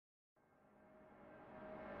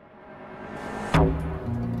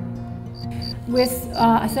with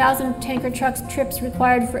 1,000 tanker trips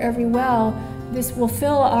required for every well, this will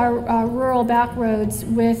fill our rural back roads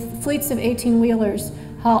with fleets of 18-wheelers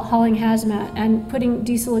hauling hazmat and putting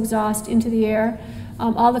diesel exhaust into the air.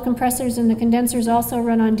 All the compressors and the condensers also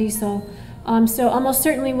run on diesel. So almost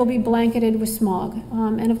certainly we'll be blanketed with smog.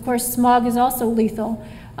 And of course, smog is also lethal.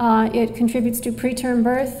 It contributes to preterm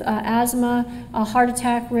birth, asthma, heart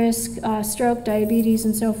attack risk, stroke, diabetes,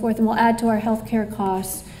 and so forth, and will add to our healthcare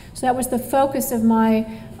costs. So that was the focus of my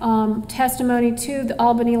testimony to the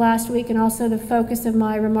Albany last week, and also the focus of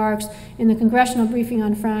my remarks in the congressional briefing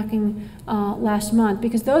on fracking last month,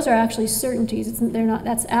 because those are actually certainties.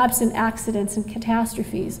 That's absent accidents and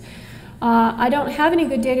catastrophes. I don't have any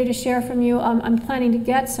good data to share from you. I'm planning to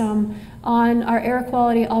get some on our air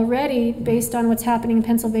quality already based on what's happening in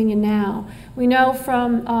Pennsylvania now. We know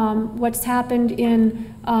from what's happened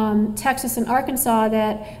in Texas and Arkansas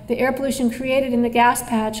that the air pollution created in the gas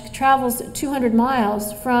patch travels 200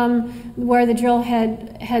 miles from where the drill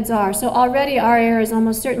heads are. So already our air is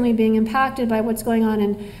almost certainly being impacted by what's going on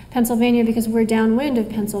in Pennsylvania because we're downwind of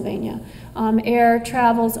Pennsylvania. Air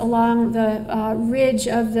travels along the ridge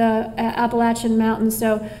of the Appalachian Mountains,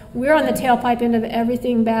 so we're on the tailpipe end of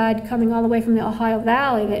everything bad coming all the way from the Ohio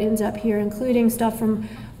Valley that ends up here, including stuff from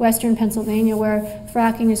western Pennsylvania where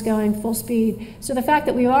fracking is going full speed. So the fact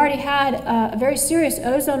that we already had a very serious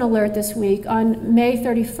ozone alert this week on May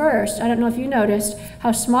 31st, I don't know if you noticed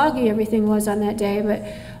how smoggy everything was on that day,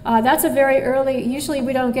 but that's a very early, usually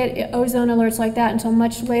we don't get ozone alerts like that until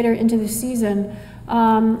much later into the season.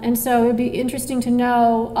 And so it would be interesting to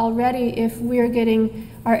know already if we're getting,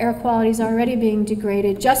 our air quality is already being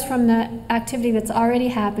degraded just from the activity that's already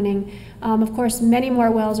happening. Of course, many more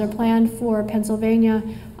wells are planned for Pennsylvania,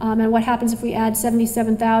 and what happens if we add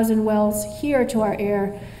 77,000 wells here to our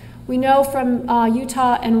air. We know from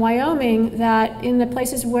Utah and Wyoming that in the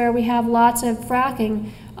places where we have lots of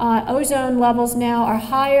fracking, ozone levels now are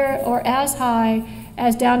higher or as high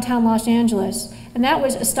as downtown Los Angeles. And that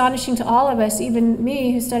was astonishing to all of us, even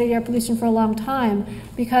me who studied air pollution for a long time,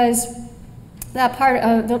 because that part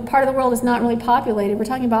of the world is not really populated. We're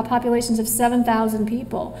talking about populations of 7,000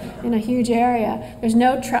 people in a huge area. There's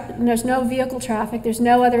no vehicle traffic, there's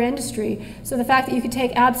no other industry. So the fact that you could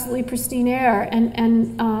take absolutely pristine air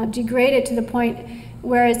and degrade it to the point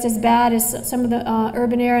where it's as bad as some of the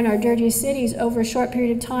urban air in our dirtiest cities over a short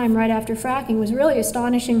period of time right after fracking was really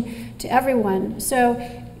astonishing to everyone. So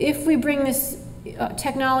if we bring this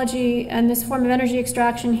technology and this form of energy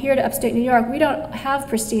extraction here to upstate New York, we don't have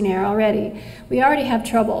pristine air already. We already have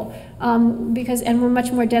trouble and we're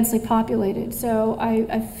much more densely populated. So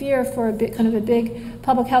I fear for a bit, kind of a big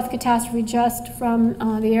public health catastrophe just from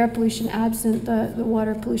the air pollution absent the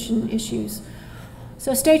water pollution issues.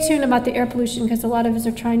 So stay tuned about the air pollution because a lot of us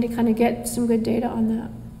are trying to kind of get some good data on that.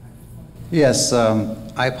 Yes,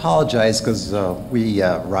 I apologize because we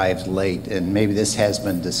arrived late and maybe this has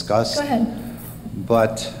been discussed. Go ahead.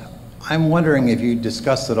 But I'm wondering if you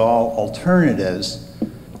discussed at all alternatives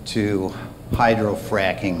to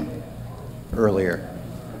hydrofracking earlier.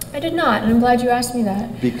 I did not, and I'm glad you asked me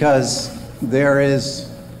that. Because there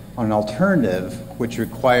is an alternative which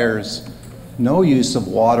requires no use of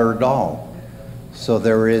water at all. So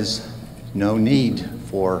there is no need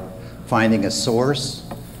for finding a source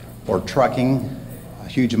or trucking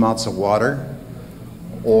huge amounts of water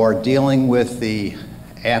or dealing with the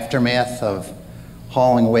aftermath of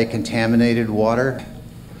hauling away contaminated water.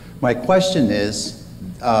 My question is,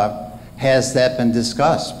 has that been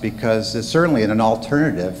discussed? Because it's certainly an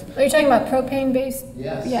alternative. Are you talking about propane-based?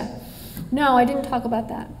 Yes. Yeah. No, I didn't talk about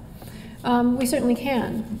that. We certainly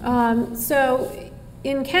can. So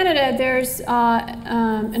in Canada, there's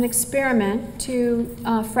an experiment to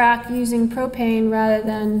frack using propane rather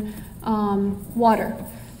than water.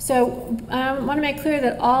 So I want to make clear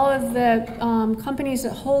that all of the companies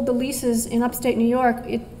that hold the leases in upstate New York,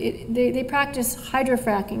 they practice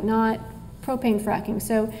hydrofracking, not propane fracking.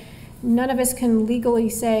 So none of us can legally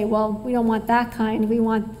say, well, we don't want that kind, we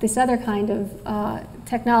want this other kind of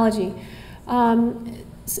technology.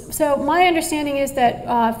 So my understanding is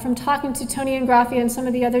that from talking to Tony Ingraffia and some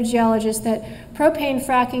of the other geologists that propane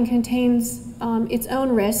fracking contains its own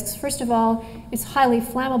risks. First of all, it's highly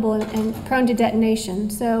flammable and prone to detonation.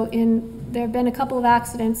 So there have been a couple of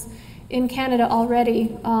accidents in Canada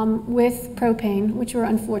already with propane, which were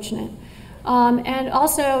unfortunate. And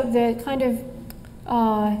also the kind of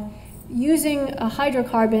using a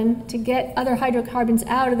hydrocarbon to get other hydrocarbons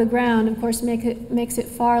out of the ground, of course, makes it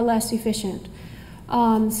far less efficient.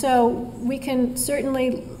 So we can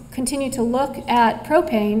certainly continue to look at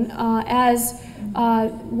propane as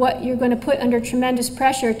what you're going to put under tremendous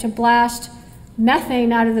pressure to blast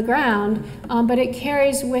methane out of the ground, but it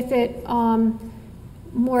carries with it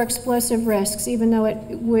more explosive risks, even though it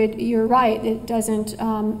would, you're right, it doesn't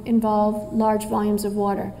involve large volumes of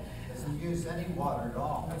water. It doesn't use any water at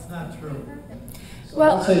all. That's not true. So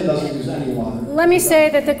well, let's say it doesn't use any water. Let me say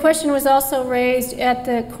that the question was also raised at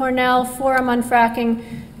the Cornell Forum on Fracking,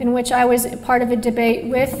 in which I was part of a debate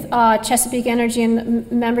with Chesapeake Energy and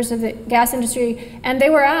members of the gas industry, and they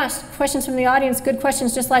were asked questions from the audience, good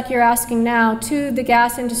questions just like you're asking now, to the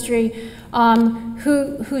gas industry,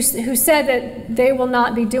 who said that they will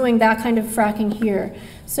not be doing that kind of fracking here.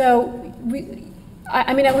 So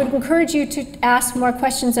I mean, I would encourage you to ask more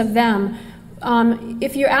questions of them.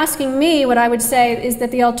 If you're asking me, what I would say is that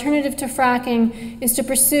the alternative to fracking is to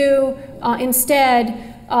pursue instead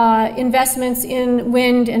investments in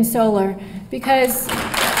wind and solar, because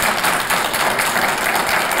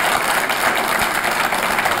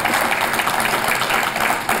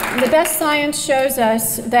the best science shows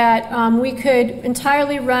us that we could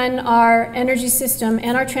entirely run our energy system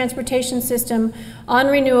and our transportation system on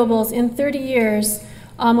renewables in 30 years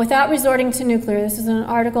without resorting to nuclear. This is an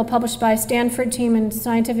article published by a Stanford team in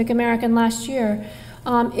Scientific American last year.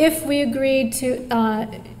 If we agreed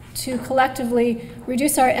to collectively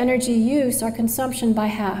reduce our energy use, our consumption, by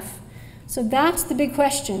half. So that's the big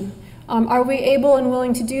question. Are we able and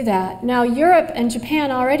willing to do that? Now, Europe and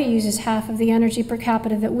Japan already uses half of the energy per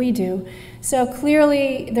capita that we do. So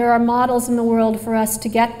clearly there are models in the world for us to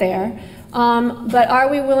get there. But are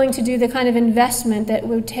we willing to do the kind of investment that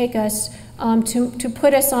would take us to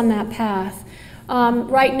put us on that path?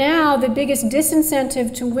 Right now, the biggest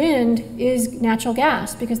disincentive to wind is natural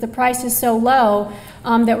gas, because the price is so low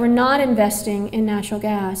that we're not investing in natural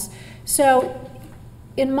gas. So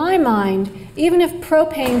in my mind, even if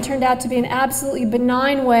propane turned out to be an absolutely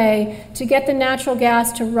benign way to get the natural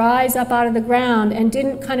gas to rise up out of the ground and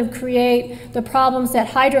didn't kind of create the problems that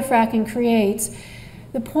hydrofracking creates,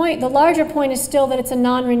 the larger point is still that it's a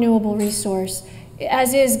non-renewable resource,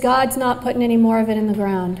 as is God's not putting any more of it in the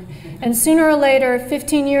ground. And sooner or later,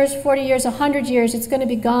 15 years, 40 years, 100 years, it's going to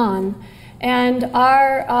be gone. And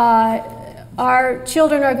our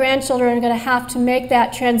children or grandchildren are going to have to make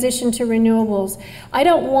that transition to renewables. I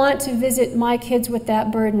don't want to visit my kids with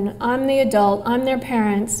that burden. I'm the adult. I'm their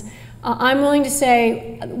parents. I'm willing to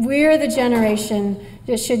say we're the generation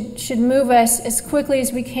that should move us as quickly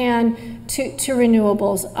as we can to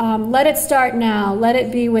renewables. Let it start now. Let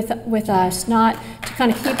it be with us, not to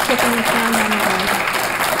kind of keep kicking the can down the road.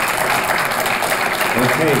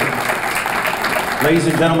 Okay. Ladies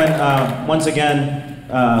and gentlemen, once again,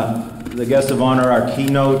 the guest of honor, our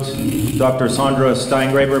keynote, Dr. Sandra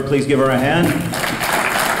Steingraber. Please give her a hand.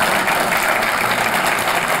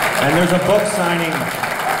 And there's a book signing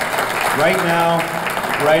right now,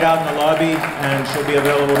 right out in the lobby, and she'll be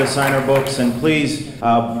available to sign her books. And please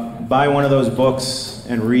buy one of those books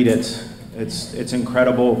and read it. It's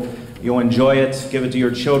incredible. You'll enjoy it. Give it to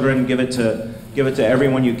your children. Give it to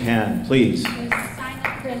everyone you can. Please.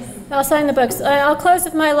 I'll sign the books. I'll close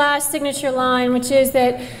with my last signature line, which is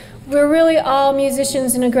that we're really all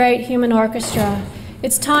musicians in a great human orchestra.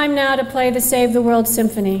 It's time now to play the Save the World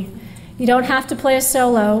Symphony. You don't have to play a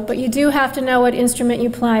solo, but you do have to know what instrument you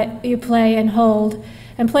play and hold,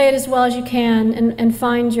 and play it as well as you can, and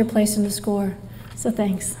find your place in the score. So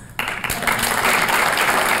thanks.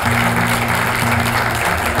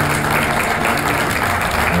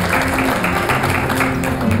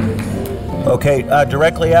 Okay,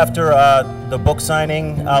 directly after the book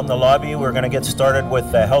signing out in the lobby, we're going to get started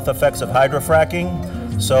with the health effects of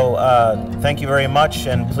hydrofracking. So thank you very much,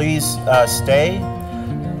 and please stay.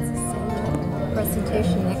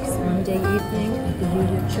 Presentation next Monday evening at the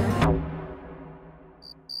YouTube channel.